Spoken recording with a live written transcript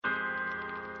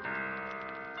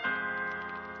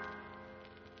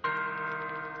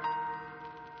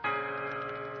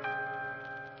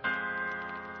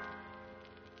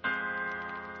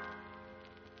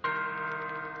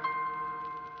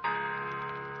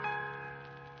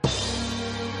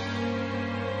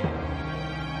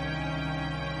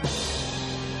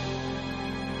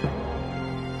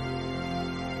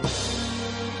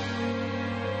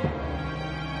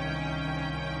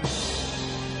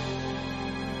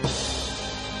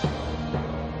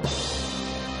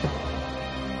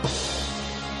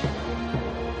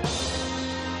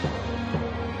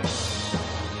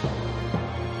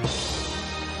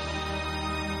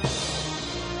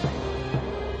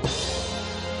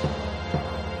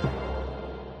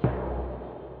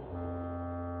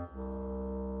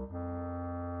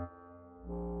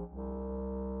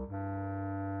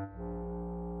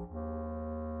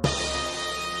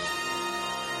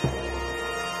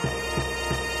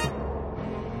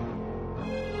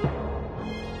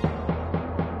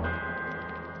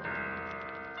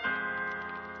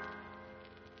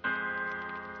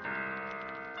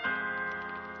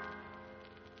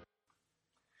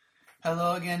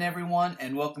Hello again, everyone,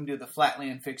 and welcome to the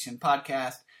Flatland Fiction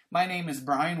Podcast. My name is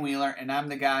Brian Wheeler, and I'm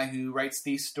the guy who writes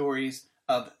these stories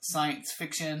of science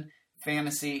fiction,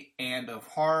 fantasy, and of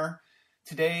horror.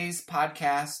 Today's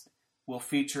podcast will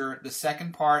feature the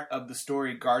second part of the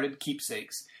story Guarded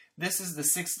Keepsakes. This is the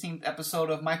 16th episode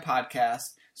of my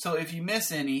podcast, so if you miss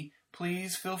any,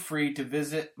 please feel free to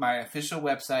visit my official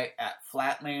website at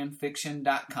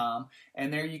flatlandfiction.com,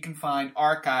 and there you can find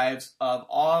archives of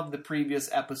all of the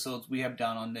previous episodes we have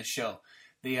done on this show.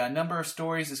 The number of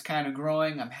stories is kind of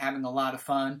growing. I'm having a lot of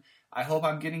fun. I hope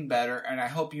I'm getting better, and I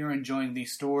hope you're enjoying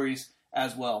these stories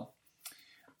as well.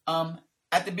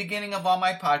 At the beginning of all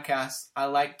my podcasts, I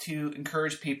like to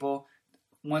encourage people,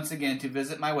 once again, to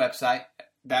visit my website.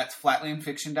 That's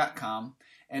flatlandfiction.com.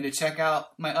 And to check out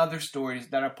my other stories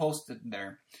that are posted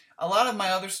there. A lot of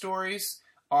my other stories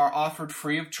are offered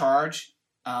free of charge.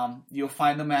 You'll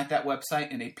find them at that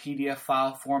website in a PDF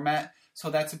file format. So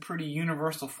that's a pretty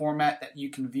universal format that you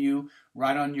can view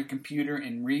right on your computer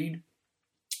and read.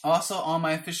 Also, on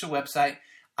my official website,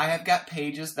 I have got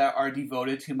pages that are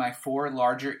devoted to my 4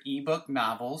 larger ebook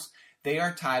novels. They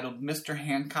are titled Mr.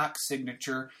 Hancock's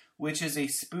Signature, which is a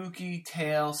spooky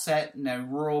tale set in a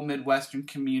rural Midwestern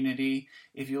community.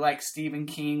 If you like Stephen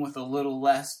King with a little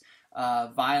less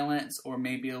violence or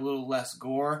maybe a little less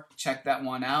gore, check that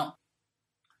one out.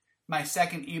 My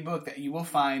second ebook that you will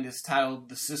find is titled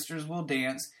The Sisters Will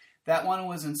Dance. That one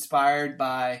was inspired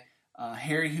by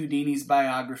Harry Houdini's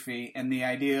biography and the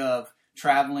idea of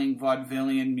traveling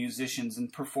vaudevillian musicians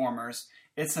and performers.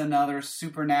 It's another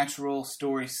supernatural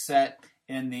story set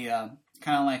in the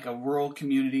kind of like a rural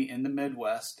community in the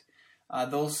Midwest.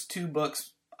 Those 2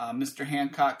 books, Mr.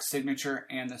 Hancock's Signature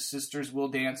and The Sisters Will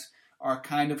Dance, are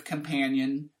kind of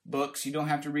companion books. You don't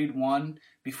have to read one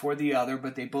before the other,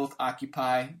 but they both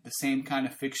occupy the same kind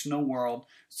of fictional world.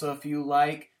 So if you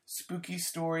like spooky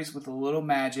stories with a little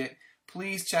magic,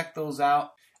 please check those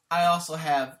out. I also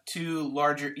have 2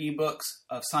 larger ebooks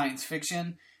of science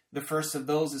fiction. The first of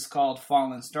those is called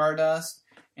Fallen Stardust,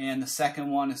 and the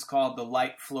second one is called The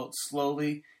Light Floats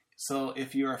Slowly. So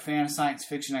if you're a fan of science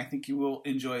fiction, I think you will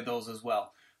enjoy those as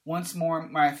well. Once more,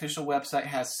 my official website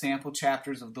has sample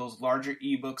chapters of those larger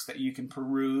ebooks that you can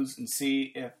peruse and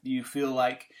see if you feel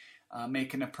like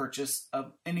making a purchase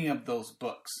of any of those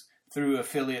books through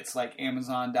affiliates like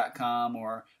Amazon.com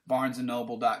or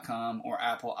BarnesandNoble.com or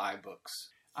Apple iBooks.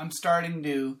 I'm starting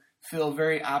to feel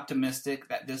very optimistic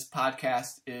that this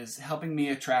podcast is helping me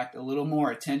attract a little more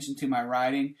attention to my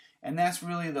writing, and that's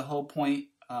really the whole point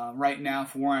right now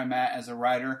for where I'm at as a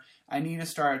writer. I need to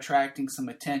start attracting some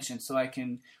attention so I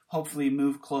can hopefully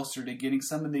move closer to getting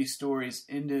some of these stories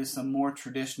into some more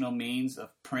traditional means of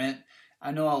print. I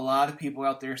know a lot of people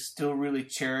out there still really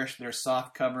cherish their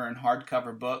softcover and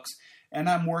hardcover books, and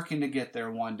I'm working to get there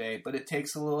one day, but it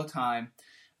takes a little time.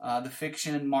 The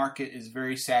fiction market is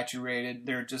very saturated.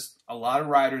 There are just a lot of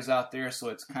writers out there, so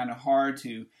it's kind of hard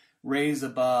to raise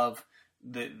above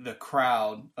the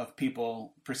crowd of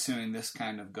people pursuing this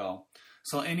kind of goal.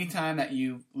 So anytime that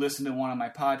you listen to one of my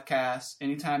podcasts,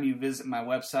 anytime you visit my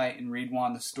website and read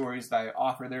one of the stories that I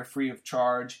offer there free of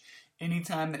charge,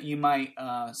 anytime that you might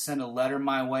send a letter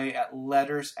my way at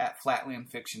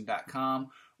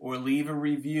letters@flatlandfiction.com, or leave a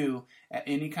review at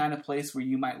any kind of place where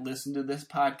you might listen to this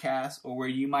podcast or where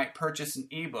you might purchase an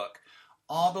ebook.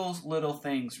 All those little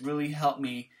things really help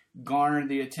me garner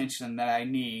the attention that I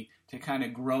need to kind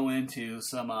of grow into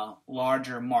some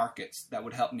larger markets that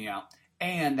would help me out,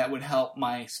 and that would help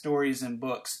my stories and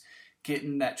books get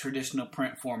in that traditional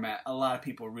print format a lot of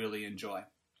people really enjoy.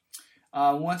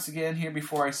 Once again, here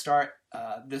before I start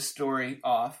this story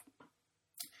off,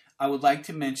 I would like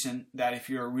to mention that if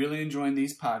you're really enjoying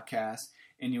these podcasts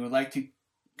and you would like to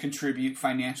contribute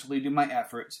financially to my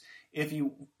efforts, if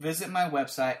you visit my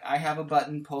website, I have a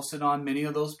button posted on many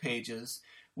of those pages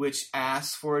which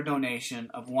asks for a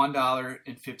donation of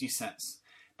 $1.50.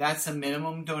 That's a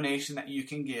minimum donation that you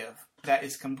can give. That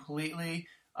is completely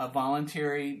a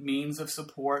voluntary means of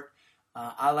support.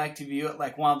 I like to view it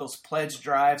like one of those pledge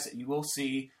drives that you will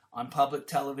see on public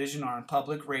television or on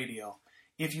public radio.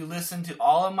 If you listen to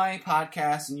all of my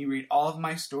podcasts and you read all of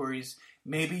my stories,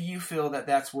 maybe you feel that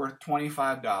that's worth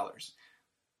 $25.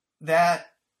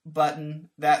 That button,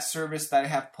 that service that I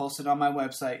have posted on my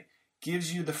website,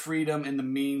 gives you the freedom and the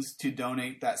means to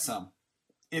donate that sum.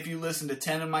 If you listen to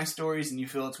 10 of my stories and you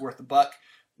feel it's worth $1,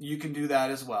 you can do that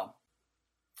as well.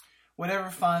 Whatever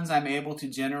funds I'm able to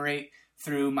generate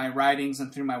through my writings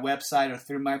and through my website or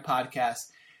through my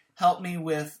podcast help me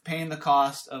with paying the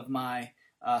cost of my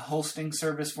hosting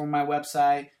service for my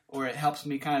website, or it helps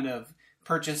me kind of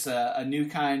purchase a new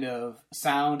kind of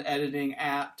sound editing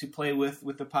app to play with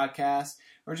the podcast,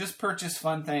 or just purchase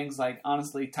fun things like,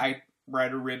 honestly,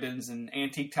 typewriter ribbons and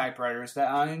antique typewriters that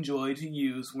I enjoy to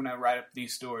use when I write up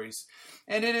these stories.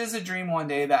 And it is a dream one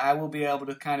day that I will be able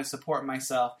to kind of support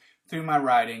myself through my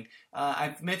writing.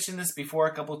 I've mentioned this before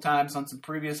a couple times on some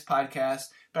previous podcasts,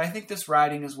 but I think this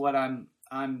writing is what I'm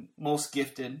most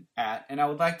gifted at, and I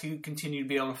would like to continue to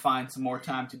be able to find some more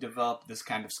time to develop this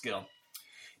kind of skill.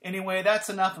 Anyway, that's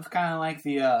enough of kind of like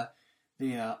the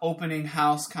opening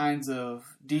house kinds of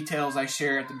details I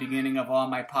share at the beginning of all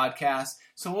my podcasts.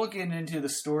 So we'll get into the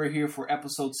story here for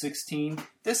episode 16.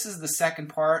 This is the second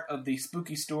part of the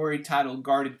spooky story titled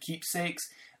Guarded Keepsakes.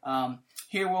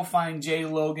 Here we'll find Jay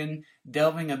Logan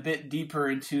delving a bit deeper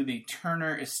into the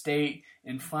Turner estate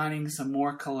and finding some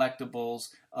more collectibles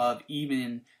of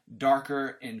even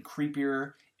darker and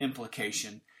creepier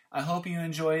implication. I hope you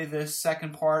enjoy this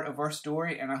second part of our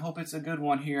story, and I hope it's a good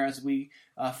one here as we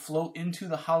float into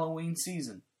the Halloween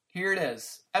season. Here it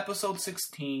is, episode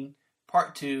 16,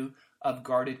 part 2 of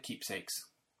Guarded Keepsakes.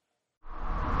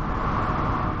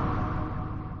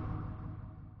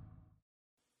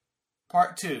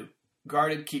 Part 2,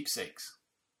 Guarded Keepsakes.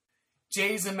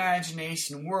 Jay's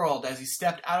imagination whirled as he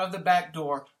stepped out of the back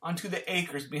door onto the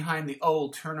acres behind the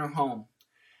old Turner home.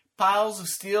 Piles of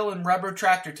steel and rubber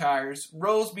tractor tires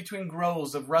rose between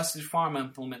rows of rusted farm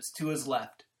implements to his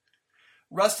left.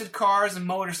 Rusted cars and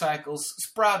motorcycles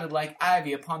sprouted like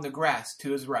ivy upon the grass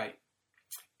to his right.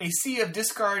 A sea of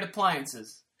discarded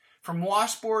appliances, from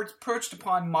washboards perched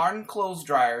upon modern clothes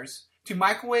dryers to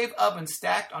microwave ovens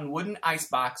stacked on wooden ice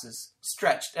boxes,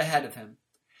 stretched ahead of him.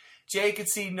 Jay could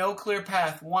see no clear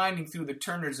path winding through the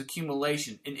Turners'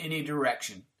 accumulation in any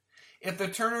direction. If the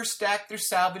Turners stacked their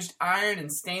salvaged iron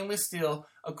and stainless steel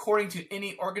according to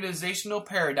any organizational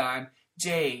paradigm,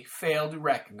 Jay failed to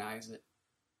recognize it.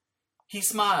 He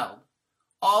smiled.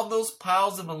 All those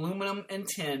piles of aluminum and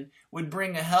tin would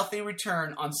bring a healthy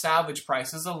return on salvage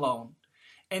prices alone,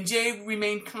 and Jay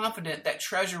remained confident that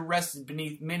treasure rested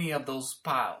beneath many of those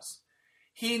piles.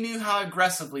 He knew how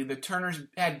aggressively the Turners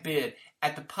had bid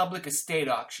at the public estate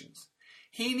auctions.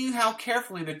 He knew how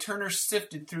carefully the Turners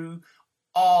sifted through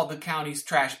all the county's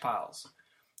trash piles.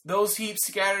 Those heaps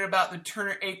scattered about the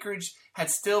Turner acreage had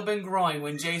still been growing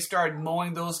when Jay started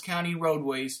mowing those county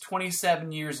roadways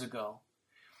 27 years ago.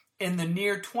 In the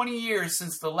near 20 years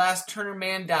since the last Turner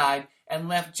man died and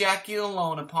left Jackie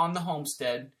alone upon the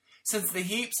homestead, since the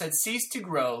heaps had ceased to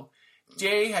grow,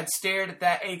 Jay had stared at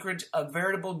that acreage, a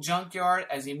veritable junkyard,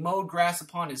 as he mowed grass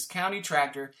upon his county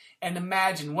tractor and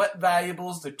imagined what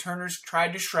valuables the Turners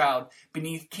tried to shroud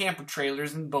beneath camper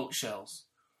trailers and boat shells.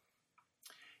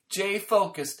 Jay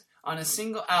focused on a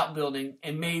single outbuilding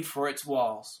and made for its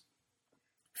walls.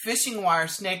 Fishing wire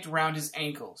snaked around his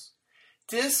ankles.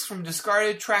 Discs from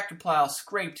discarded tractor plows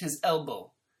scraped his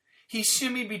elbow. He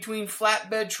shimmied between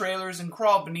flatbed trailers and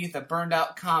crawled beneath a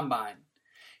burned-out combine.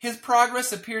 His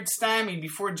progress appeared stymied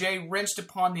before Jay wrenched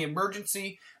upon the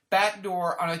emergency back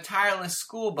door on a tireless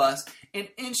school bus and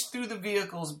inched through the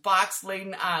vehicle's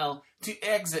box-laden aisle to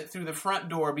exit through the front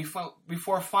door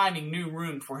before finding new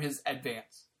room for his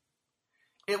advance.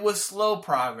 It was slow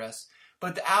progress,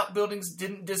 but the outbuildings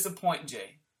didn't disappoint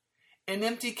Jay. An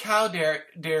empty cow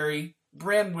dairy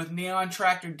brimmed with neon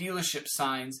tractor dealership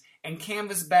signs and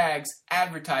canvas bags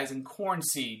advertising corn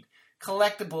seed,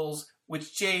 collectibles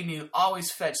which Jay knew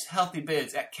always fetched healthy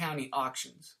bids at county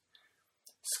auctions.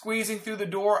 Squeezing through the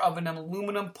door of an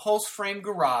aluminum post-frame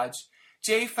garage,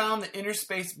 Jay found the inner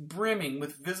space brimming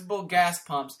with visible gas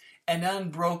pumps and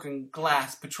unbroken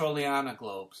glass Petroliana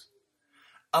globes.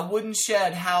 A wooden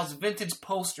shed housed vintage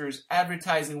posters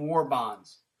advertising war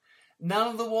bonds. None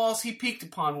of the walls he peeked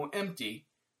upon were empty.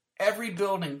 Every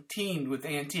building teemed with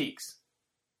antiques.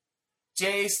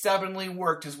 Jay stubbornly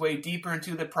worked his way deeper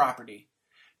into the property,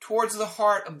 towards the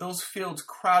heart of those fields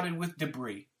crowded with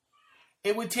debris.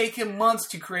 It would take him months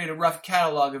to create a rough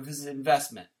catalog of his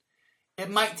investment. It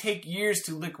might take years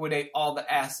to liquidate all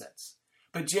the assets.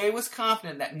 But Jay was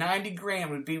confident that $90,000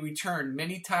 would be returned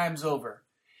many times over.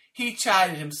 He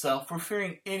chided himself for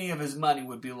fearing any of his money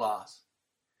would be lost.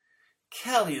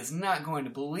 Kelly is not going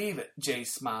to believe it, Jay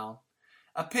smiled.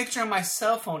 A picture on my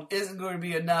cell phone isn't going to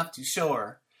be enough to show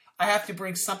her. I have to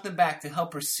bring something back to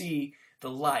help her see the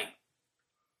light.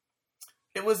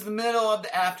 It was the middle of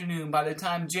the afternoon by the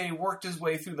time Jay worked his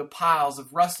way through the piles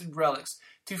of rusted relics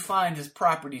to find his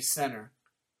property's center.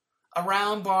 A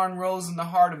round barn rose in the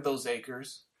heart of those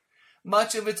acres.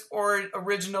 Much of its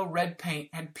original red paint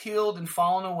had peeled and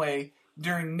fallen away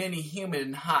during many humid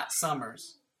and hot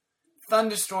summers.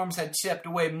 Thunderstorms had chipped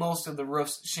away most of the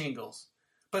roof's shingles,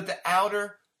 but the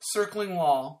outer, circling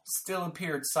wall still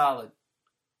appeared solid.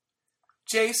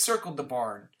 Jay circled the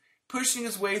barn, pushing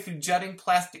his way through jutting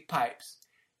plastic pipes,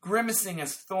 grimacing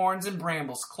as thorns and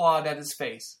brambles clawed at his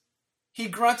face. He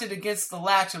grunted against the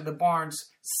latch of the barn's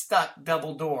stuck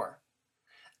double door.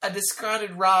 A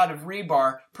discarded rod of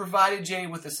rebar provided Jay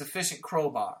with a sufficient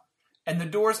crowbar, and the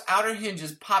door's outer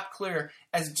hinges popped clear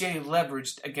as Jay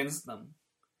leveraged against them.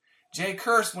 Jay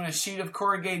cursed when a sheet of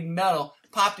corrugated metal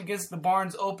popped against the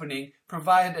barn's opening,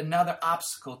 provided another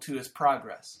obstacle to his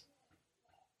progress.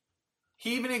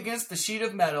 Heaving against the sheet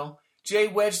of metal, Jay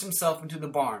wedged himself into the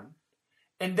barn.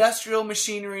 Industrial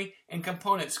machinery and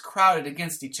components crowded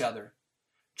against each other.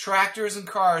 Tractors and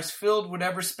cars filled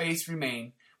whatever space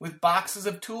remained, with boxes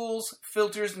of tools,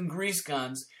 filters, and grease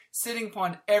guns sitting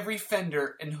upon every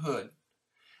fender and hood.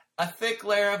 A thick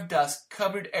layer of dust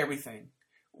covered everything,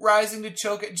 rising to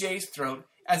choke at Jay's throat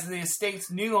as the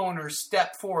estate's new owner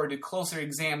stepped forward to closer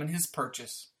examine his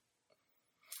purchase.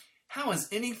 How is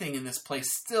anything in this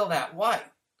place still that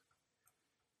white?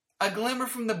 A glimmer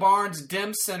from the barn's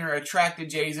dim center attracted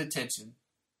Jay's attention.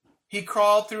 He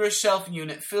crawled through a shelf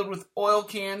unit filled with oil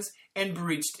cans and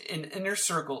breached an inner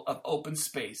circle of open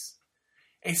space,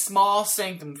 a small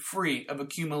sanctum free of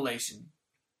accumulation.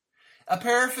 A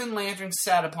paraffin lantern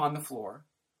sat upon the floor.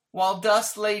 While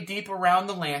dust lay deep around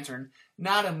the lantern,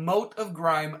 not a mote of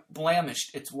grime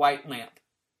blemished its white lamp.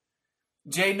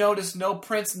 Jay noticed no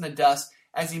prints in the dust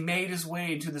as he made his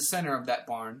way into the center of that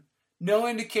barn, no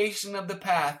indication of the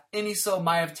path any soul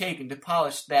might have taken to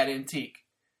polish that antique.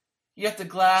 Yet the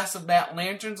glass of that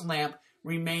lantern's lamp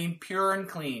remained pure and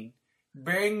clean,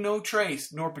 bearing no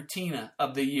trace nor patina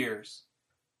of the years.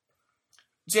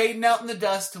 Jay knelt in the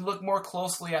dust to look more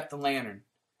closely at the lantern.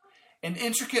 An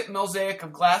intricate mosaic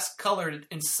of glass colored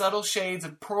in subtle shades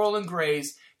of pearl and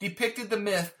grays depicted the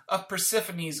myth of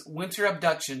Persephone's winter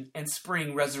abduction and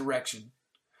spring resurrection.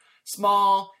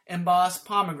 Small, embossed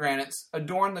pomegranates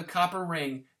adorned the copper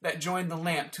ring that joined the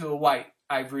lamp to a white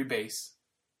ivory base.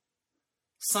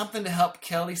 Something to help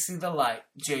Kelly see the light,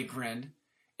 Jay grinned.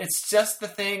 It's just the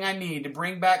thing I need to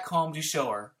bring back home to show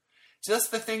her.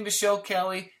 Just the thing to show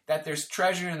Kelly that there's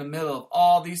treasure in the middle of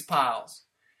all these piles.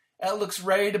 It looks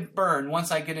ready to burn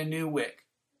once I get a new wick.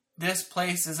 This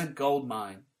place is a gold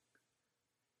mine.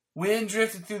 Wind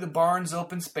drifted through the barn's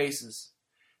open spaces.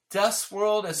 Dust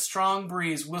swirled as strong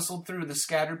breeze whistled through the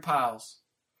scattered piles.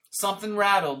 Something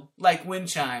rattled, like wind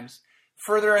chimes,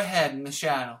 further ahead in the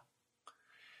shadow.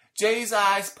 Jay's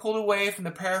eyes pulled away from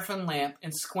the paraffin lamp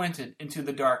and squinted into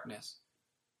the darkness.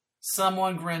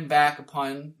 Someone grinned back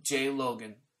upon Jay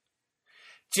Logan.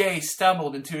 Jay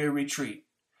stumbled into a retreat.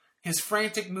 His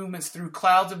frantic movements threw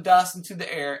clouds of dust into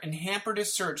the air and hampered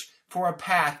his search for a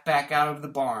path back out of the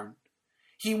barn.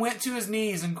 He went to his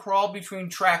knees and crawled between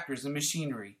tractors and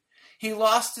machinery. He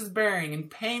lost his bearing and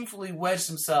painfully wedged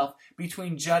himself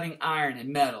between jutting iron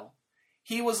and metal.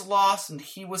 He was lost and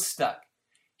he was stuck.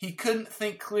 He couldn't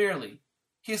think clearly.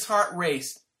 His heart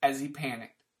raced as he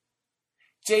panicked.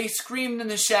 Jay screamed in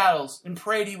the shadows and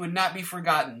prayed he would not be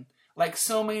forgotten, like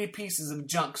so many pieces of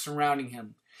junk surrounding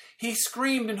him. He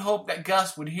screamed in hope that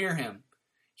Gus would hear him.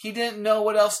 He didn't know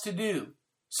what else to do,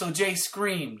 so Jay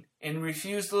screamed and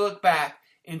refused to look back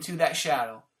into that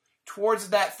shadow, towards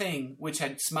that thing which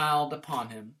had smiled upon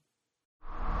him.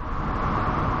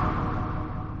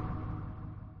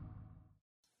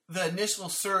 The initial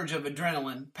surge of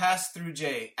adrenaline passed through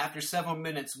Jay after several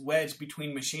minutes wedged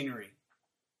between machinery.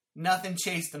 Nothing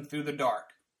chased him through the dark.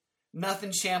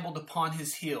 Nothing shambled upon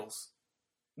his heels.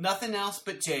 Nothing else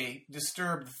but Jay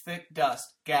disturbed the thick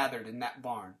dust gathered in that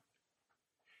barn.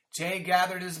 Jay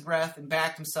gathered his breath and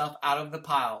backed himself out of the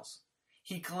piles.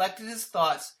 He collected his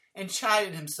thoughts and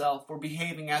chided himself for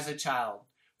behaving as a child,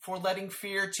 for letting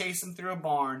fear chase him through a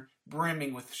barn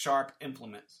brimming with sharp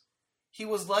implements. He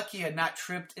was lucky he had not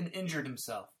tripped and injured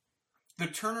himself. The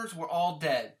Turners were all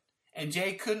dead, and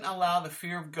Jay couldn't allow the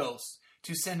fear of ghosts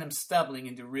to send him stumbling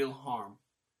into real harm.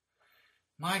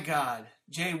 My God,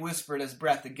 Jay whispered as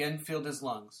breath again filled his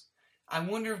lungs. I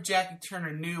wonder if Jackie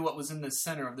Turner knew what was in the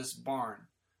center of this barn.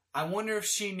 I wonder if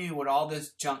she knew what all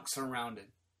this junk surrounded.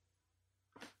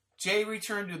 Jay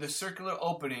returned to the circular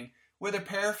opening where the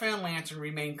paraffin lantern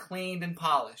remained cleaned and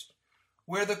polished,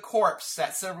 where the corpse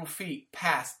sat several feet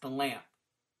past the lamp.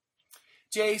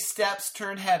 Jay's steps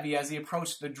turned heavy as he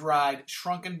approached the dried,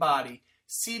 shrunken body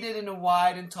seated in a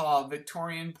wide and tall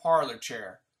Victorian parlor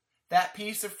chair. That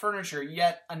piece of furniture,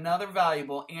 yet another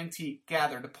valuable antique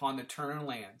gathered upon the Turner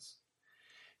lands.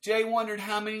 Jay wondered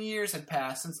how many years had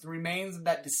passed since the remains of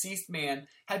that deceased man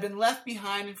had been left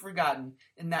behind and forgotten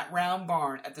in that round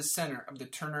barn at the center of the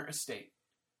Turner estate.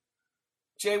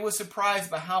 Jay was surprised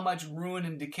by how much ruin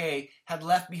and decay had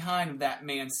left behind of that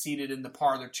man seated in the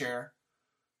parlor chair.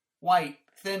 White,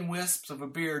 thin wisps of a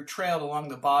beard trailed along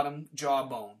the bottom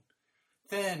jawbone.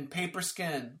 Thin, paper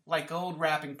skin, like old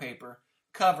wrapping paper,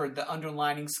 covered the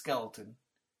underlining skeleton.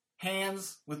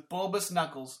 Hands, with bulbous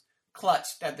knuckles,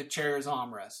 clutched at the chair's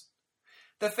armrest.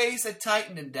 The face had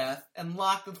tightened in death and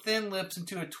locked the thin lips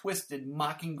into a twisted,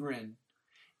 mocking grin,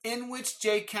 in which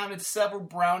Jay counted several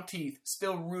brown teeth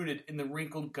still rooted in the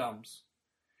wrinkled gums.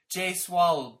 Jay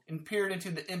swallowed and peered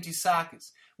into the empty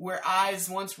sockets where eyes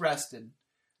once rested,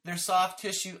 their soft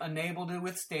tissue unable to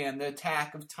withstand the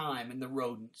attack of time and the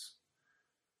rodents.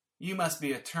 You must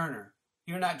be a Turner.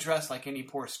 You're not dressed like any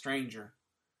poor stranger.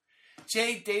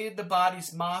 Jay dated the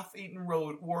body's moth-eaten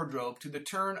wardrobe to the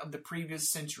turn of the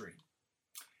previous century.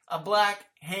 A black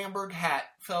Hamburg hat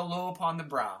fell low upon the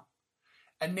brow.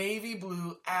 A navy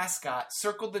blue ascot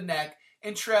circled the neck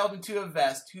and trailed into a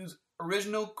vest whose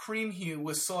original cream hue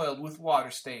was soiled with water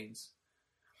stains.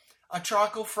 A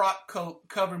charcoal frock coat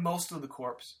covered most of the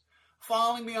corpse,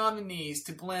 falling beyond the knees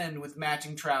to blend with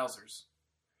matching trousers.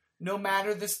 No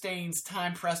matter the stains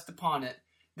time pressed upon it,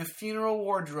 the funeral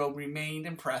wardrobe remained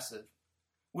impressive.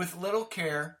 With little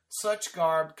care, such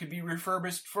garb could be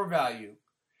refurbished for value.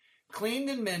 Cleaned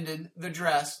and mended, the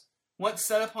dress, once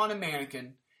set upon a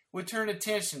mannequin, would turn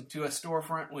attention to a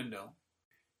storefront window.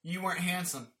 You weren't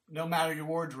handsome, no matter your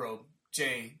wardrobe,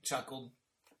 Jay chuckled.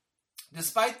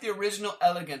 Despite the original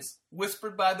elegance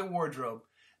whispered by the wardrobe,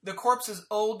 the corpse's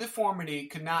old deformity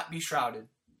could not be shrouded.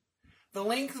 The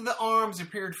length of the arms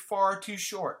appeared far too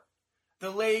short,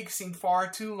 the legs seemed far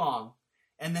too long,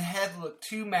 and the head looked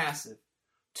too massive,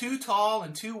 too tall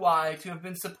and too wide to have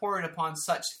been supported upon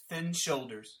such thin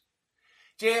shoulders.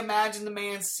 Jay imagined the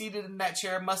man seated in that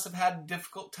chair must have had a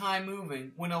difficult time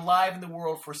moving when alive in the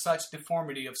world for such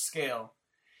deformity of scale.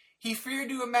 He feared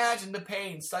to imagine the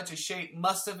pain such a shape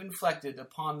must have inflicted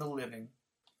upon the living.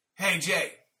 Hey,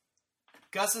 Jay!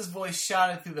 Gus's voice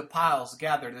shouted through the piles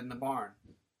gathered in the barn.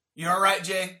 You all right,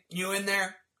 Jay? You in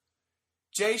there?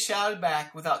 Jay shouted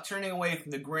back without turning away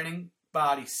from the grinning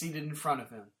body seated in front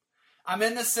of him. I'm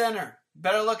in the center.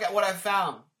 Better look at what I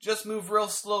found. Just move real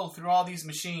slow through all these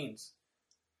machines.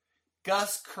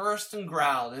 Gus cursed and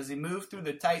growled as he moved through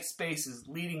the tight spaces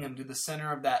leading him to the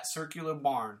center of that circular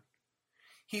barn.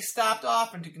 He stopped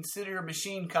often to consider a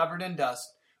machine covered in dust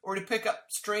or to pick up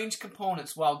strange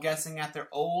components while guessing at their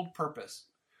old purpose.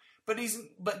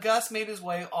 But Gus made his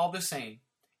way all the same,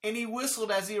 and he whistled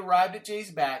as he arrived at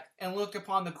Jay's back and looked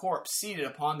upon the corpse seated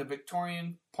upon the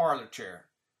Victorian parlor chair.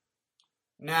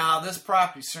 Now, this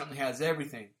property certainly has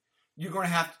everything. You're going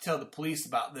to have to tell the police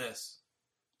about this.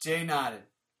 Jay nodded.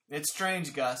 It's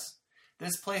strange, Gus.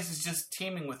 This place is just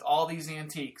teeming with all these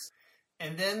antiques.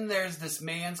 And then there's this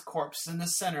man's corpse in the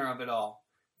center of it all.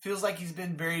 Feels like he's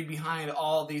been buried behind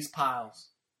all these piles.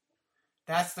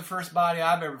 That's the first body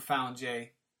I've ever found,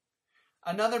 Jay.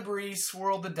 Another breeze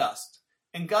swirled the dust,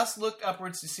 and Gus looked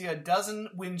upwards to see a dozen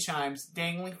wind chimes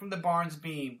dangling from the barn's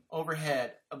beam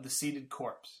overhead of the seated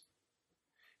corpse.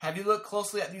 Have you looked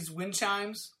closely at these wind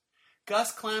chimes?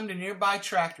 Gus climbed a nearby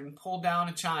tractor and pulled down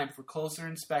a chime for closer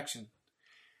inspection.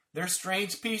 They're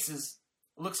strange pieces.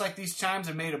 It looks like these chimes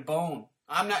are made of bone.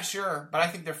 I'm not sure, but I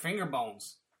think they're finger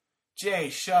bones. Jay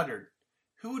shuddered.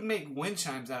 Who would make wind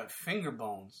chimes out of finger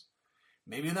bones?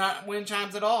 Maybe they're not wind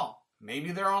chimes at all.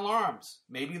 Maybe they're alarms.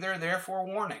 Maybe they're there for a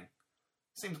warning.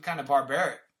 Seems kind of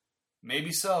barbaric.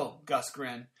 Maybe so, Gus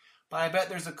grinned, but I bet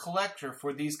there's a collector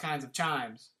for these kinds of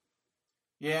chimes.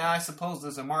 Yeah, I suppose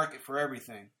there's a market for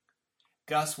everything.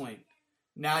 Gus winked.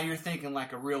 Now you're thinking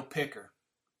like a real picker.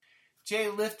 Jay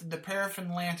lifted the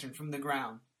paraffin lantern from the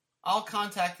ground. I'll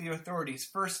contact the authorities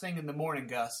first thing in the morning,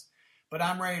 Gus, but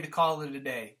I'm ready to call it a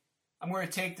day. I'm going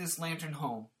to take this lantern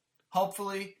home.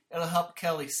 Hopefully, it'll help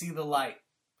Kelly see the light.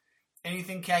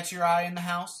 Anything catch your eye in the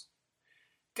house?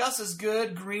 Gus's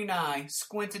good green eye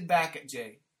squinted back at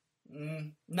Jay.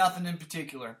 Nothing in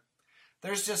particular.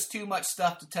 There's just too much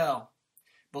stuff to tell.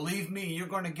 Believe me, you're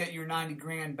going to get your 90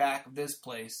 grand back of this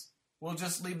place. We'll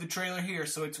just leave the trailer here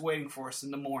so it's waiting for us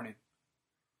in the morning.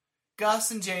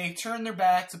 Gus and Jay turned their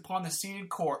backs upon the seated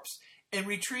corpse and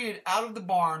retreated out of the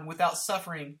barn without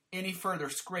suffering any further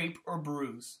scrape or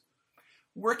bruise.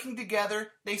 Working together,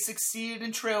 they succeeded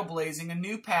in trailblazing a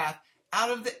new path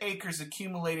out of the acres of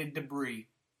accumulated debris.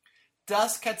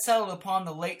 Dusk had settled upon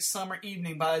the late summer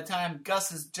evening by the time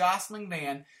Gus's jostling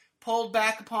van pulled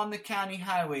back upon the county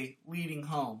highway leading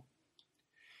home.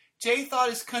 Jay thought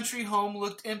his country home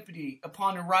looked empty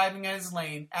upon arriving at his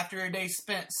lane after a day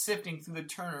spent sifting through the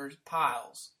Turner's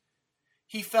piles.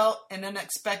 He felt an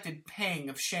unexpected pang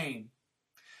of shame.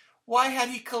 Why had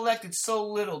he collected so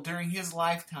little during his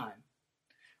lifetime?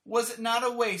 Was it not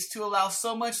a waste to allow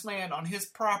so much land on his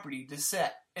property to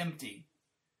sit empty?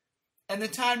 And the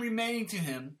time remaining to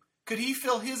him, could he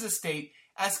fill his estate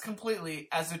as completely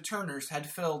as the Turners had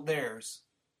filled theirs?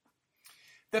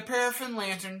 The paraffin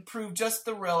lantern proved just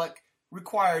the relic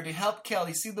required to help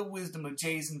Kelly see the wisdom of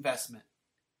Jay's investment.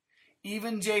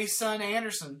 Even Jay's son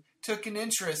Anderson took an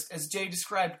interest as Jay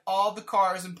described all the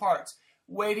cars and parts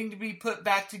waiting to be put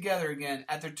back together again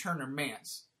at their Turner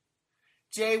manse.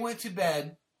 Jay went to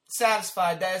bed,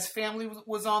 satisfied that his family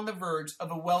was on the verge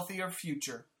of a wealthier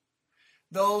future.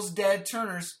 Those dead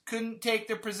Turners couldn't take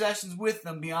their possessions with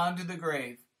them beyond to the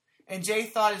grave, and Jay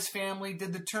thought his family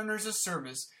did the Turners a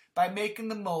service by making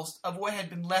the most of what had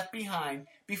been left behind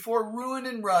before ruin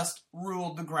and rust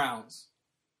ruled the grounds.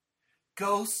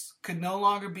 Ghosts could no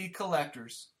longer be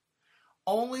collectors.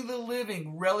 Only the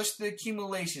living relished the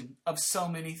accumulation of so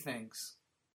many things.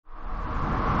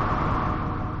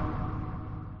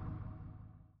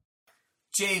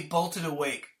 Jay bolted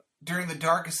awake during the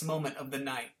darkest moment of the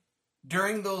night,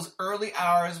 during those early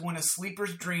hours when a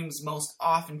sleeper's dreams most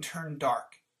often turn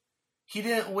dark. He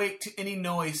didn't wake to any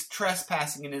noise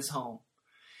trespassing in his home.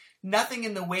 Nothing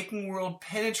in the waking world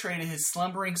penetrated his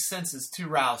slumbering senses to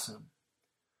rouse him.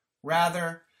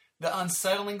 Rather, the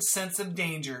unsettling sense of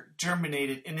danger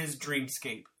germinated in his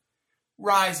dreamscape,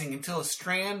 rising until a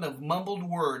strand of mumbled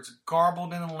words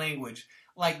garbled in a language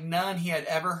like none he had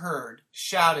ever heard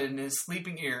shouted in his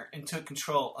sleeping ear and took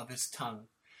control of his tongue.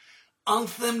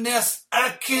 Unthemness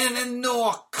akin and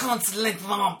nor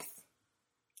conslingvamp.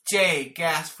 Jay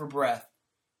gasped for breath.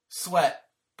 Sweat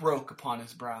broke upon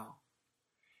his brow.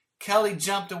 Kelly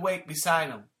jumped awake beside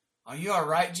him. Are you all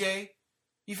right, Jay?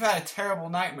 You've had a terrible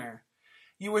nightmare.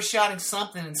 You were shouting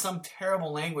something in some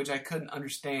terrible language I couldn't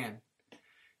understand.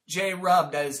 Jay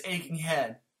rubbed at his aching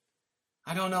head.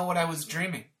 I don't know what I was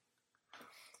dreaming.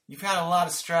 You've had a lot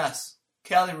of stress.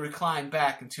 Kelly reclined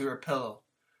back into her pillow.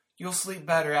 You'll sleep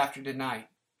better after tonight.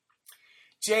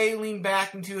 Jay leaned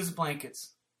back into his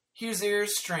blankets. His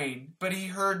ears strained, but he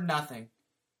heard nothing.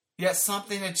 Yet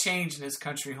something had changed in his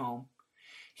country home.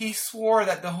 He swore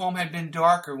that the home had been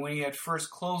darker when he had first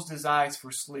closed his eyes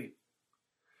for sleep.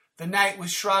 The night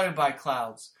was shrouded by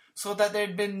clouds, so that there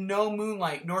had been no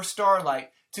moonlight nor starlight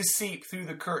to seep through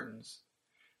the curtains.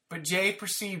 But Jay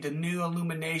perceived a new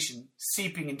illumination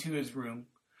seeping into his room,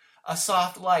 a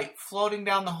soft light floating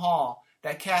down the hall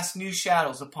that cast new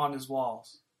shadows upon his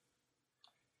walls.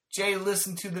 Jay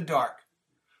listened to the dark,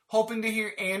 hoping to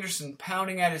hear Anderson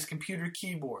pounding at his computer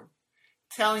keyboard,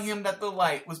 telling him that the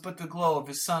light was but the glow of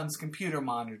his son's computer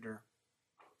monitor.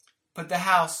 But the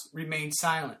house remained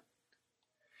silent.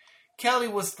 Kelly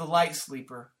was the light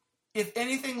sleeper. If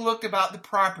anything looked about the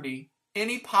property,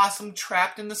 any possum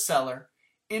trapped in the cellar,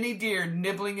 any deer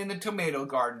nibbling in the tomato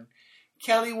garden,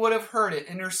 Kelly would have heard it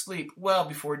in her sleep well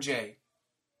before Jay.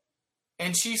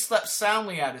 And she slept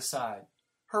soundly at his side,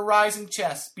 her rising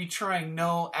chest betraying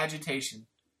no agitation.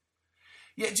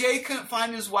 Yet Jay couldn't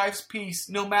find his wife's peace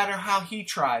no matter how he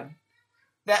tried.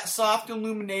 That soft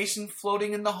illumination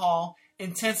floating in the hall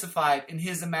intensified in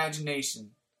his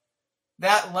imagination.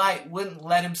 That light wouldn't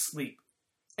let him sleep,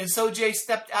 and so Jay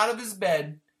stepped out of his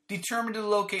bed, determined to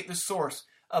locate the source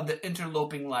of the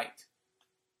interloping light.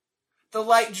 The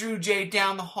light drew Jay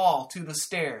down the hall to the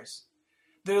stairs.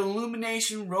 The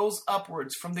illumination rose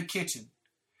upwards from the kitchen,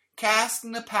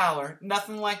 casting a pallor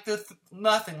nothing like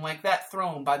that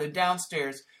thrown by the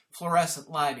downstairs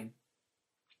fluorescent lighting.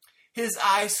 His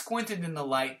eyes squinted in the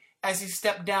light as he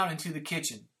stepped down into the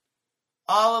kitchen.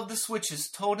 All of the switches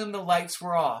told him the lights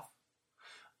were off.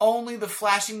 Only the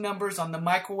flashing numbers on the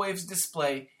microwave's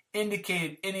display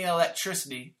indicated any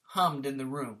electricity hummed in the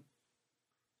room.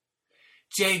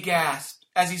 Jay gasped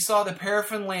as he saw the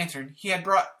paraffin lantern he had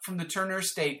brought from the Turner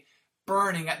estate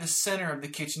burning at the center of the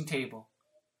kitchen table.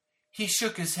 He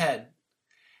shook his head.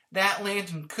 That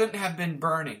lantern couldn't have been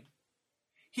burning.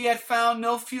 He had found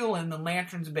no fuel in the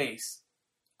lantern's base.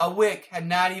 A wick had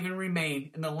not even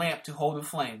remained in the lamp to hold a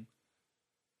flame.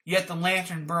 Yet the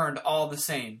lantern burned all the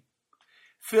same,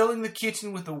 filling the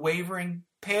kitchen with a wavering,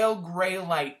 pale gray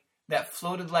light that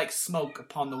floated like smoke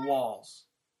upon the walls.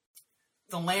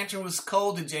 The lantern was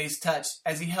cold to Jay's touch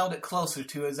as he held it closer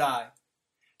to his eye.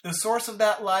 The source of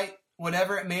that light,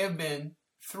 whatever it may have been,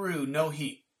 threw no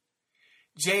heat.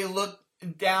 Jay looked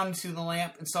down into the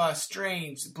lamp and saw a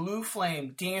strange blue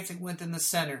flame dancing within the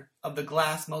center of the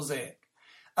glass mosaic.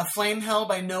 A flame held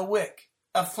by no wick.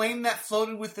 A flame that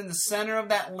floated within the center of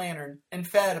that lantern and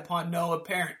fed upon no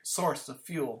apparent source of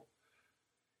fuel.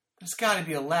 There's got to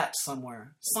be a latch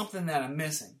somewhere, something that I'm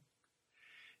missing.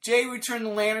 Jay returned the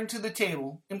lantern to the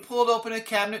table and pulled open a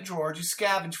cabinet drawer to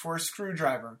scavenge for a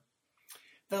screwdriver.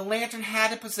 The lantern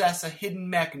had to possess a hidden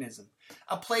mechanism,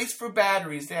 a place for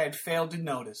batteries they had failed to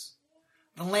notice.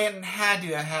 The lantern had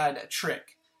to have had a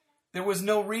trick. There was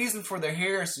no reason for the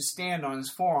hairs to stand on his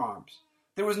forearms.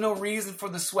 There was no reason for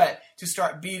the sweat to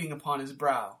start beading upon his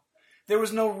brow. There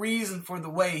was no reason for the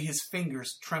way his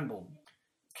fingers trembled.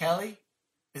 "Kelly,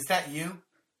 is that you?"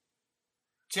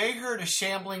 Jay heard a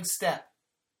shambling step.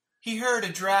 He heard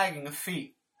a dragging of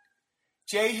feet.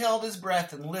 Jay held his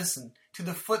breath and listened to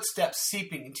the footsteps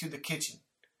seeping into the kitchen.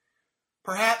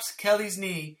 Perhaps Kelly's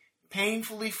knee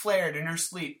painfully flared in her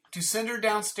sleep to send her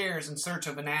downstairs in search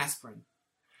of an aspirin.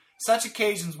 Such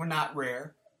occasions were not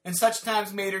rare, and such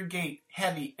times made her gait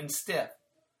heavy and stiff.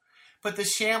 But the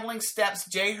shambling steps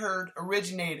Jay heard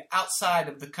originated outside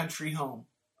of the country home.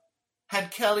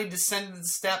 Had Kelly descended the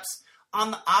steps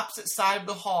on the opposite side of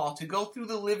the hall to go through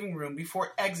the living room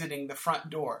before exiting the front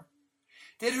door?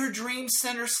 Did her dreams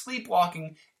send her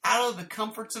sleepwalking out of the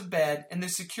comforts of bed and the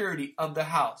security of the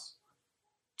house?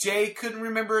 Jay couldn't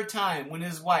remember a time when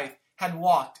his wife had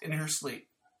walked in her sleep.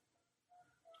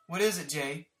 "What is it,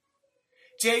 Jay?"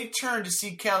 Jay turned to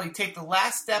see Kelly take the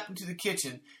last step into the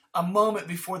kitchen a moment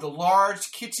before the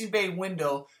large kitchen bay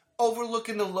window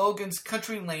overlooking the Logan's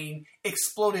country lane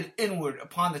exploded inward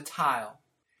upon the tile.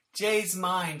 Jay's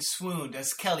mind swooned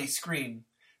as Kelly screamed.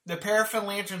 The paraffin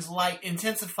lantern's light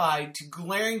intensified to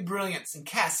glaring brilliance and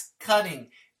cast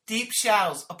cutting, deep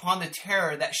shadows upon the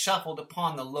terror that shuffled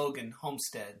upon the Logan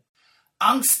homestead.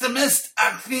 "Angstmist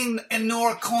achin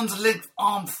enor konzligt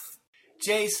omf."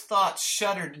 Jay's thoughts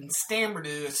shuddered and stammered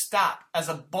to a stop as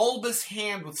a bulbous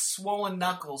hand with swollen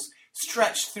knuckles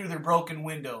stretched through the broken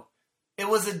window. It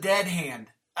was a dead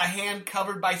hand, a hand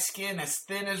covered by skin as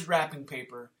thin as wrapping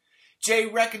paper. Jay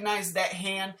recognized that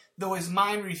hand, though his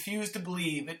mind refused to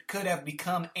believe it could have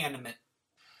become animate.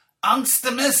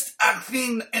 "Angstmist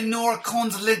achin enor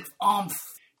konzligt omf."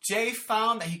 Jay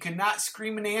found that he could not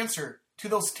scream an answer to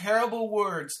those terrible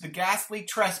words the ghastly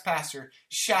trespasser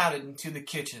shouted into the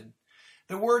kitchen.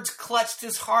 The words clutched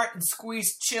his heart and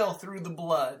squeezed chill through the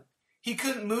blood. He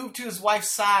couldn't move to his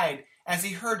wife's side as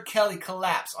he heard Kelly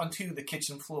collapse onto the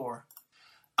kitchen floor.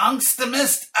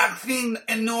 "Angstmist achin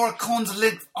enor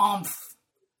konzligt omf."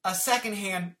 A second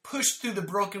hand pushed through the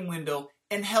broken window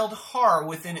and held horror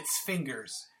within its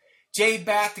fingers. Jay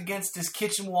backed against his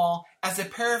kitchen wall as the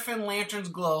paraffin lantern's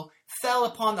glow fell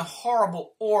upon the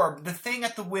horrible orb the thing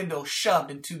at the window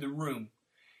shoved into the room.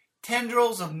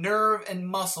 Tendrils of nerve and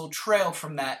muscle trailed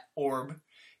from that orb.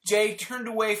 Jay turned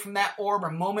away from that orb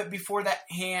a moment before that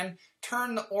hand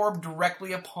turned the orb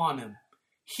directly upon him.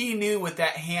 He knew what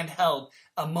that hand held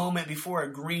a moment before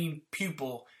a green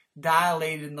pupil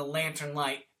dilated in the lantern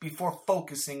light before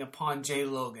focusing upon Jay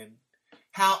Logan.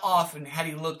 How often had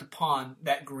he looked upon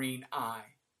that green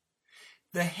eye?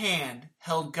 The hand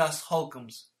held Gus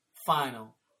Holcomb's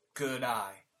final good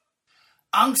eye.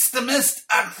 "Angstmist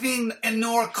achin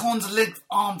enor konzligt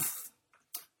omf."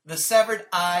 The severed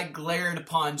eye glared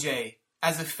upon Jay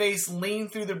as a face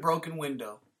leaned through the broken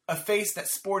window, a face that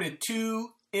sported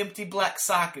two empty black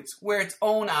sockets where its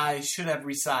own eyes should have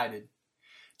resided.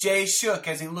 Jay shook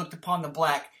as he looked upon the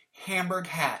black Hamburg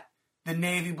hat, the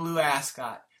navy blue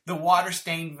ascot, the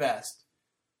water-stained vest.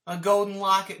 A golden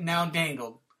locket now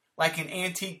dangled, like an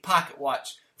antique pocket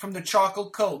watch, from the charcoal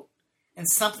coat, and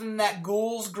something in that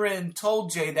ghoul's grin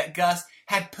told Jay that Gus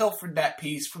had pilfered that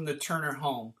piece from the Turner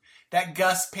home, that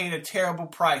Gus paid a terrible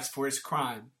price for his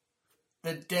crime.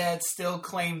 The dead still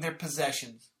claimed their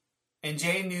possessions, and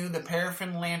Jay knew the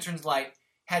paraffin lantern's light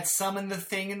had summoned the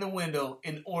thing in the window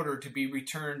in order to be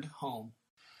returned home.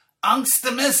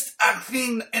 "Angstmist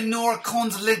achin enor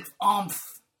konzligt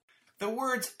omf." The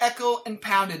words echoed and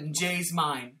pounded in Jay's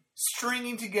mind,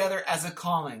 stringing together as a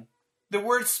calling. The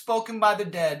words spoken by the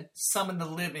dead summoned the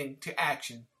living to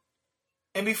action.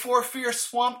 And before fear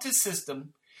swamped his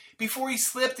system, before he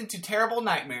slipped into terrible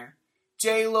nightmare,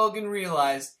 Jay Logan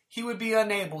realized he would be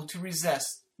unable to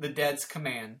resist the dead's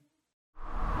command.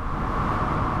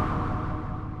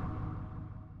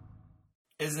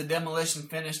 Is the demolition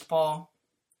finished, Paul?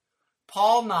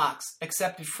 Paul Knox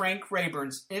accepted Frank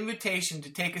Rayburn's invitation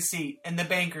to take a seat in the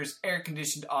banker's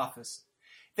air-conditioned office.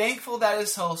 Thankful that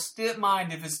his host didn't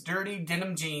mind if his dirty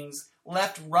denim jeans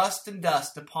left rust and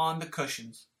dust upon the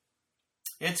cushions.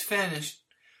 "It's finished."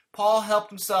 Paul helped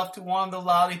himself to one of the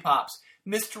lollipops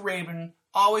Mr. Rayburn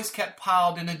always kept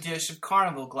piled in a dish of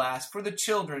carnival glass for the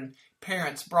children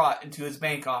parents brought into his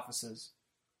bank offices.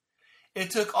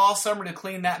 "It took all summer to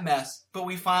clean that mess, but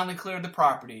we finally cleared the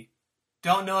property.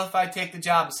 Don't know if I'd take the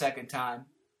job a second time,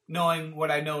 knowing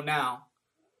what I know now.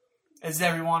 Is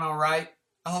everyone all right?"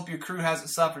 I hope your crew hasn't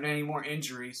suffered any more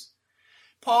injuries."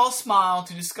 Paul smiled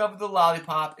to discover the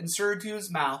lollipop inserted to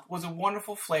his mouth was a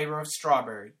wonderful flavor of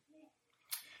strawberry.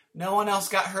 "No one else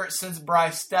got hurt since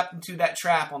Bryce stepped into that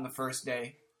trap on the first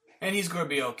day, and he's going to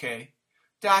be okay.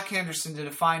 Doc Henderson did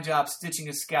a fine job stitching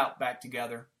his scalp back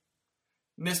together."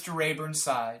 Mr. Rayburn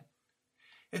sighed.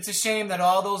 "It's a shame that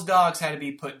all those dogs had to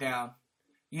be put down.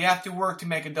 You have to work to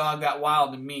make a dog that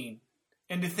wild and mean.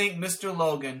 And to think Mr.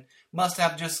 Logan must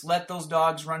have just let those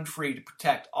dogs run free to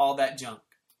protect all that junk."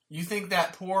 "You think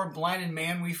that poor, blinded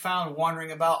man we found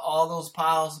wandering about all those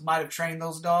piles might have trained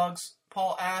those dogs?"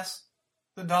 Paul asked.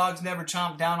 "The dogs never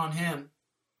chomped down on him."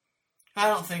 "I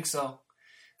don't think so.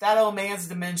 That old man's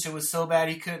dementia was so bad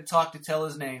he couldn't talk to tell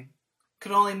his name.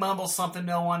 Could only mumble something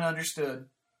no one understood.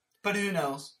 But who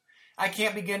knows? I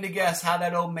can't begin to guess how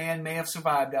that old man may have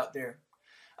survived out there.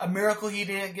 A miracle he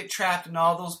didn't get trapped in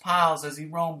all those piles as he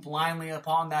roamed blindly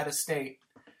upon that estate.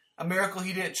 A miracle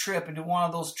he didn't trip into one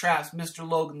of those traps Mr.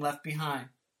 Logan left behind.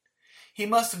 He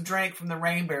must have drank from the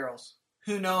rain barrels.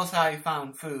 Who knows how he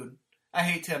found food? I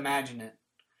hate to imagine it.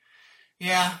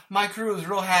 Yeah, my crew was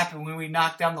real happy when we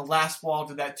knocked down the last wall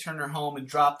to that Turner home and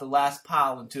dropped the last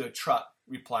pile into a truck,"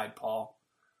 replied Paul.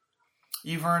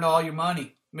 "You've earned all your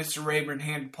money." Mr. Rayburn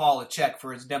handed Paul a check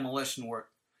for his demolition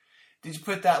work. "Did you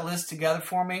put that list together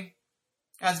for me?"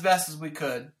 "As best as we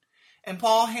could." And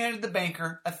Paul handed the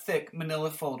banker a thick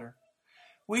manila folder.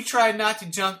 "We tried not to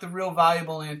junk the real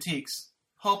valuable antiques.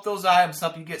 Hope those items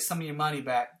help you get some of your money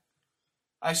back."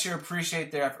 "I sure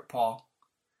appreciate their effort, Paul."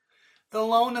 The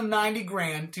loan of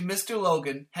 $90,000 to Mr.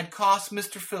 Logan had cost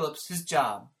Mr. Phillips his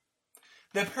job.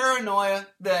 The paranoia,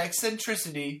 the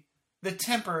eccentricity, the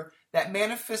temper that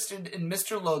manifested in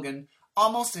Mr. Logan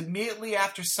almost immediately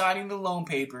after signing the loan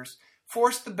papers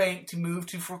forced the bank to move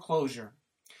to foreclosure.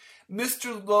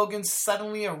 Mr. Logan's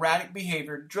suddenly erratic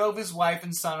behavior drove his wife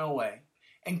and son away,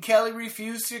 and Kelly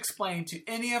refused to explain to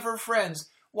any of her friends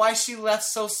why she left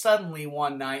so suddenly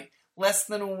one night less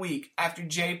than a week after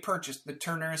Jay purchased the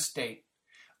Turner estate,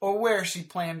 or where she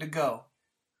planned to go.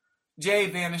 Jay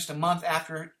vanished a month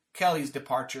after Kelly's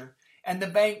departure, and the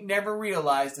bank never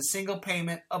realized a single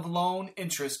payment of loan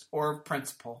interest or of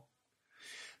principal.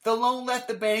 The loan left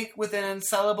the bank with an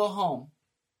unsellable home,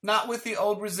 not with the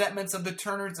old resentments of the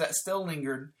Turners that still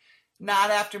lingered, not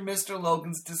after Mr.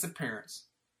 Logan's disappearance.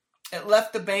 It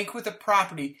left the bank with a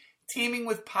property teeming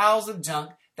with piles of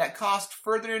junk that cost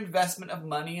further investment of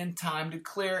money and time to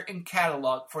clear and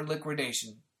catalog for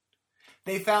liquidation.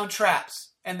 They found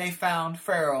traps, and they found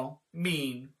feral,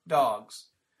 mean dogs.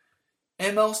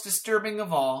 And most disturbing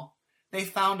of all, they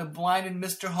found a blinded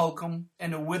Mr. Holcomb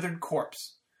and a withered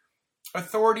corpse.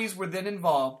 Authorities were then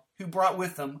involved, who brought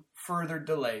with them further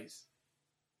delays.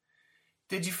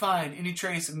 "Did you find any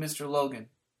trace of Mr. Logan?"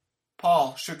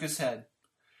 Paul shook his head.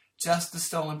 "Just the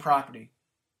stolen property."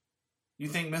 "You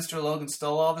think Mr. Logan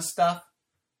stole all this stuff?"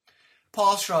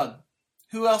 Paul shrugged.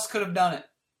 Who else could have done it?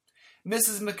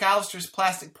 Mrs. McAllister's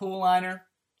plastic pool liner,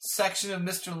 section of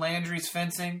Mr. Landry's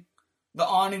fencing, the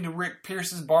awning to Rick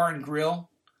Pierce's bar and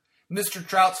grill, Mr.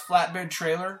 Trout's flatbed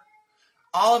trailer.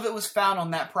 All of it was found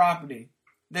on that property.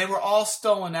 They were all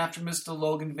stolen after Mr.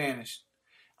 Logan vanished.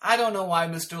 I don't know why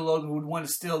Mr. Logan would want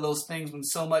to steal those things when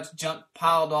so much junk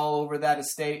piled all over that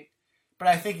estate, but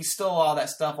I think he stole all that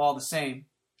stuff all the same.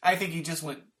 I think he just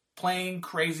went plain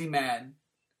crazy mad.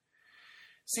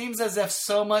 Seems as if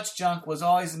so much junk was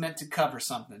always meant to cover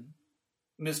something,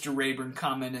 Mr. Rayburn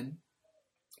commented.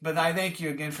 But I thank you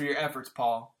again for your efforts,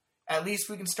 Paul. At least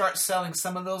we can start selling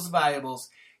some of those valuables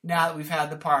now that we've had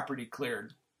the property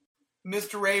cleared.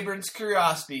 Mr. Rayburn's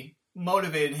curiosity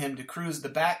motivated him to cruise the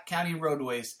back county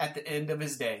roadways at the end of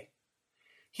his day.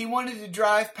 He wanted to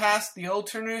drive past the old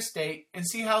Turner estate and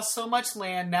see how so much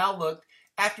land now looked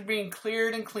after being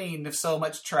cleared and cleaned of so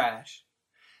much trash.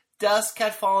 Dusk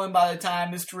had fallen by the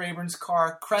time Mr. Rayburn's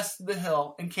car crested the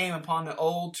hill and came upon the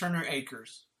old Turner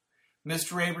acres.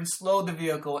 Mr. Rayburn slowed the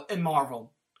vehicle and marveled.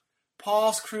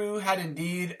 Paul's crew had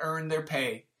indeed earned their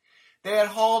pay. They had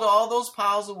hauled all those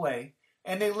piles away,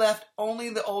 and they left only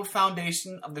the old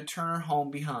foundation of the Turner home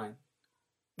behind.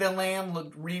 The land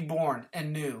looked reborn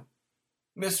and new.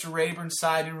 Mr. Rayburn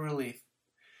sighed in relief.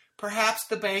 Perhaps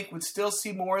the bank would still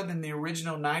see more than the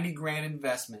original $90,000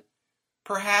 investment.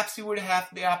 Perhaps he would have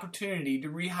the opportunity to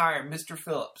rehire Mr.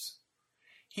 Phillips.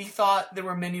 He thought there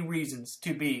were many reasons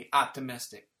to be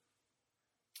optimistic.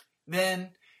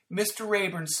 Then Mr.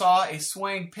 Rayburn saw a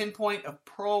swaying pinpoint of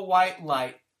pearl-white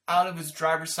light out of his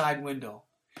driver's side window.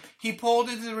 He pulled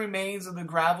into the remains of the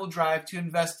gravel drive to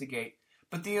investigate,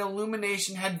 but the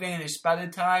illumination had vanished by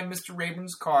the time Mr.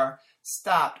 Rayburn's car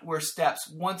stopped where steps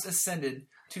once ascended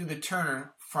to the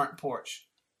Turner front porch.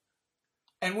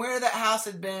 and where that house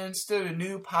had been stood a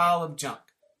new pile of junk.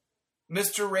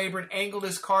 Mr. Rayburn angled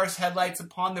his car's headlights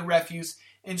upon the refuse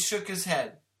and shook his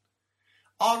head.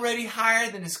 Already higher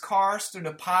than his car stood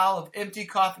a pile of empty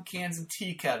coffee cans and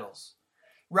tea kettles,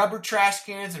 rubber trash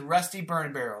cans and rusty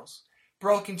burn barrels,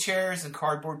 broken chairs and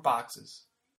cardboard boxes.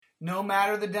 No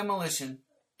matter the demolition,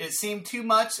 it seemed too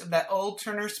much of that old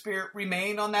Turner spirit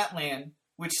remained on that land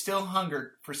which still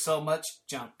hungered for so much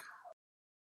junk.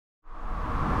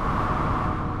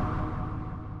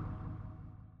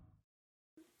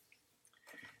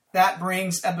 That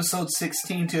brings episode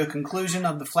 16 to a conclusion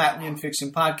of the Flatland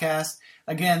Fiction Podcast.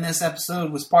 Again, this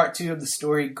episode was part 2 of the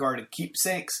story Guarded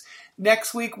Keepsakes.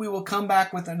 Next week, we will come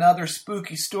back with another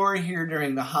spooky story here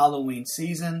during the Halloween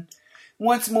season.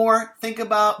 Once more, think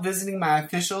about visiting my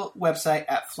official website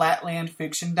at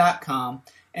flatlandfiction.com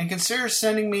and consider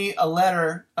sending me a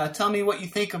letter. Tell me what you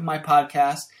think of my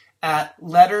podcast at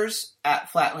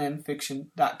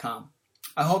letters@flatlandfiction.com.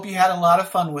 I hope you had a lot of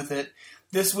fun with it.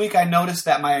 This week I noticed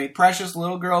that my precious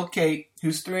little girl, Kate,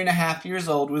 who's 3.5 years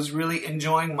old, was really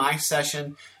enjoying my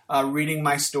session reading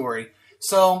my story.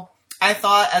 So I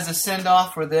thought as a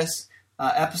send-off for this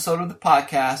episode of the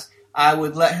podcast, I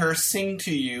would let her sing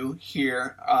to you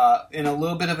here in a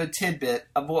little bit of a tidbit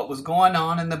of what was going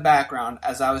on in the background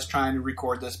as I was trying to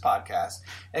record this podcast.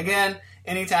 Again,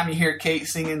 anytime you hear Kate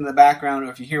singing in the background,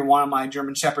 or if you hear one of my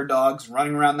German Shepherd dogs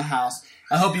running around the house,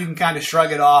 I hope you can kind of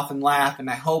shrug it off and laugh, and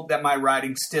I hope that my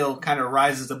writing still kind of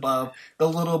rises above the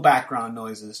little background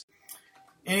noises.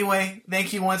 Anyway,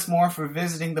 thank you once more for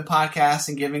visiting the podcast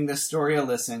and giving this story a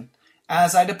listen.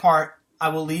 As I depart, I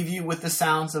will leave you with the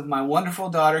sounds of my wonderful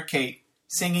daughter, Kate,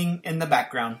 singing in the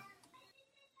background.